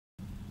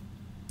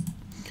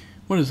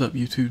What is up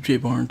YouTube,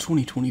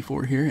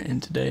 JBarn2024 here,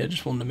 and today I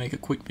just wanted to make a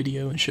quick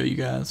video and show you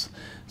guys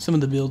some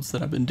of the builds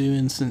that I've been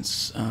doing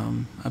since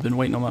I've been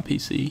waiting on my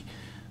PC.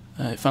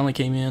 It finally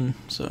came in,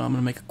 so I'm going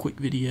to make a quick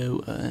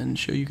video and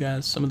show you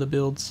guys some of the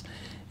builds,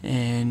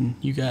 and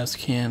you guys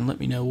can let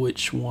me know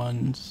which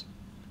ones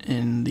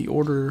in the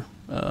order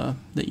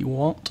that you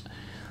want.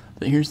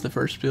 But here's the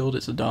first build.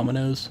 It's a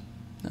Domino's.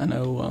 I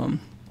know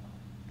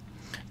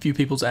a few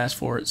people's asked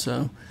for it,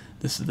 so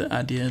this is the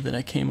idea that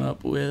I came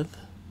up with.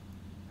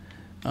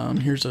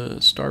 Here's a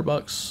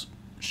Starbucks.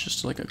 It's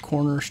just like a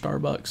corner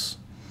Starbucks.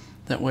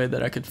 That way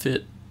that I could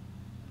fit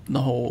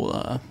the whole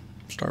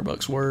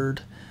Starbucks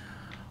word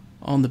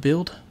on the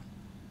build.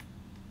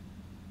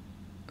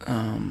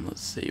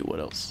 Let's see what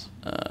else.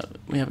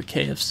 We have a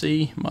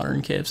KFC,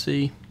 modern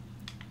KFC.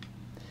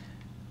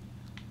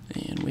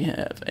 And we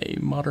have a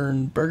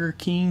modern Burger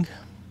King.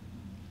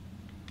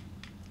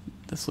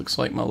 This looks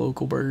like my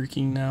local Burger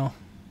King now.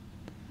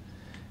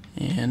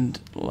 And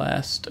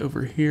last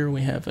over here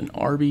we have an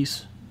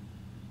Arby's.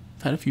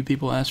 I've had a few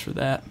people ask for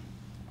that.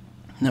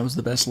 And that was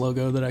the best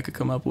logo that I could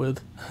come up with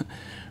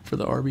for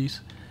the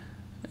Arby's.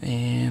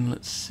 And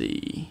let's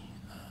see.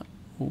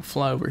 We'll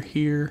fly over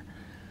here.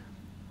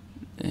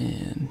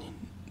 And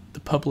the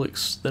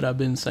Publix that I've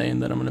been saying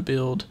that I'm going to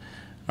build,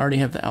 I already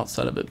have the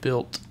outside of it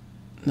built.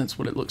 That's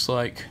what it looks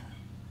like.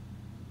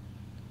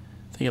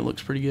 I think it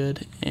looks pretty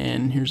good.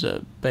 And here's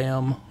a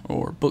BAM,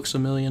 or Books A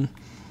Million.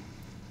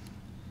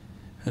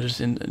 I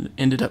just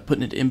ended up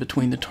putting it in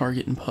between the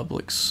Target and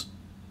Publix.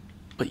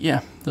 But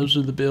yeah, those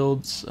are the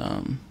builds.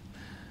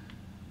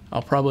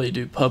 I'll probably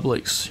do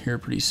Publix here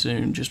pretty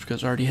soon, just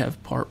because I already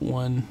have part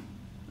 1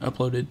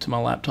 uploaded to my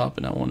laptop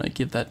and I want to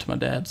give that to my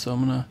dad, so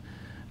I'm going to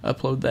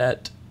upload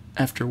that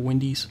after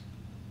Wendy's.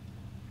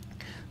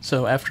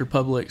 So after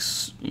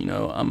Publix, you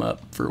know, I'm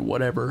up for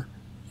whatever.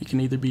 It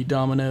can either be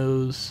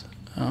Domino's,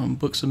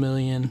 Books A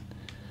Million,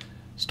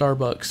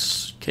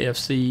 Starbucks,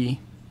 KFC,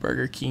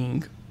 Burger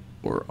King,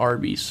 or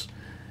Arby's.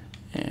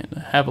 And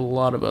I have a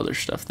lot of other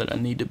stuff that I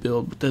need to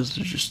build, but those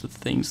are just the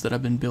things that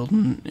I've been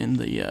building in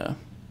the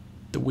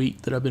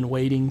week that I've been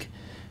waiting,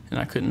 and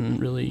I couldn't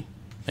really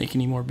make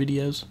any more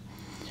videos.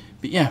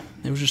 But yeah,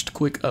 it was just a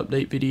quick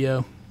update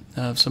video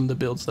of some of the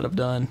builds that I've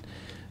done.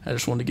 I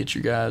just wanted to get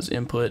your guys'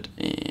 input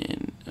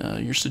and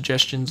your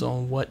suggestions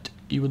on what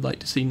you would like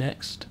to see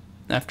next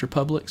after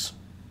Publix.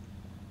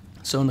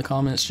 So in the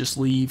comments, just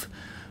leave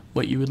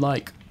what you would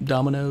like: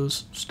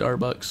 Domino's,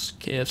 Starbucks,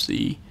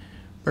 KFC,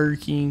 Burger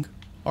King,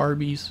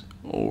 Arby's,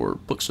 or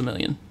Books A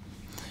Million.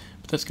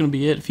 But that's going to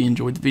be it. If you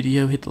enjoyed the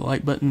video, hit the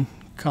like button,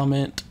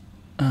 comment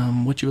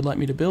what you would like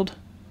me to build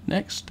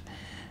next,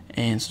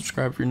 and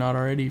subscribe if you're not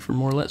already for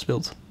more Let's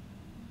Builds.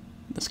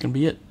 That's going to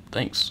be it.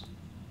 Thanks.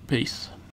 Peace.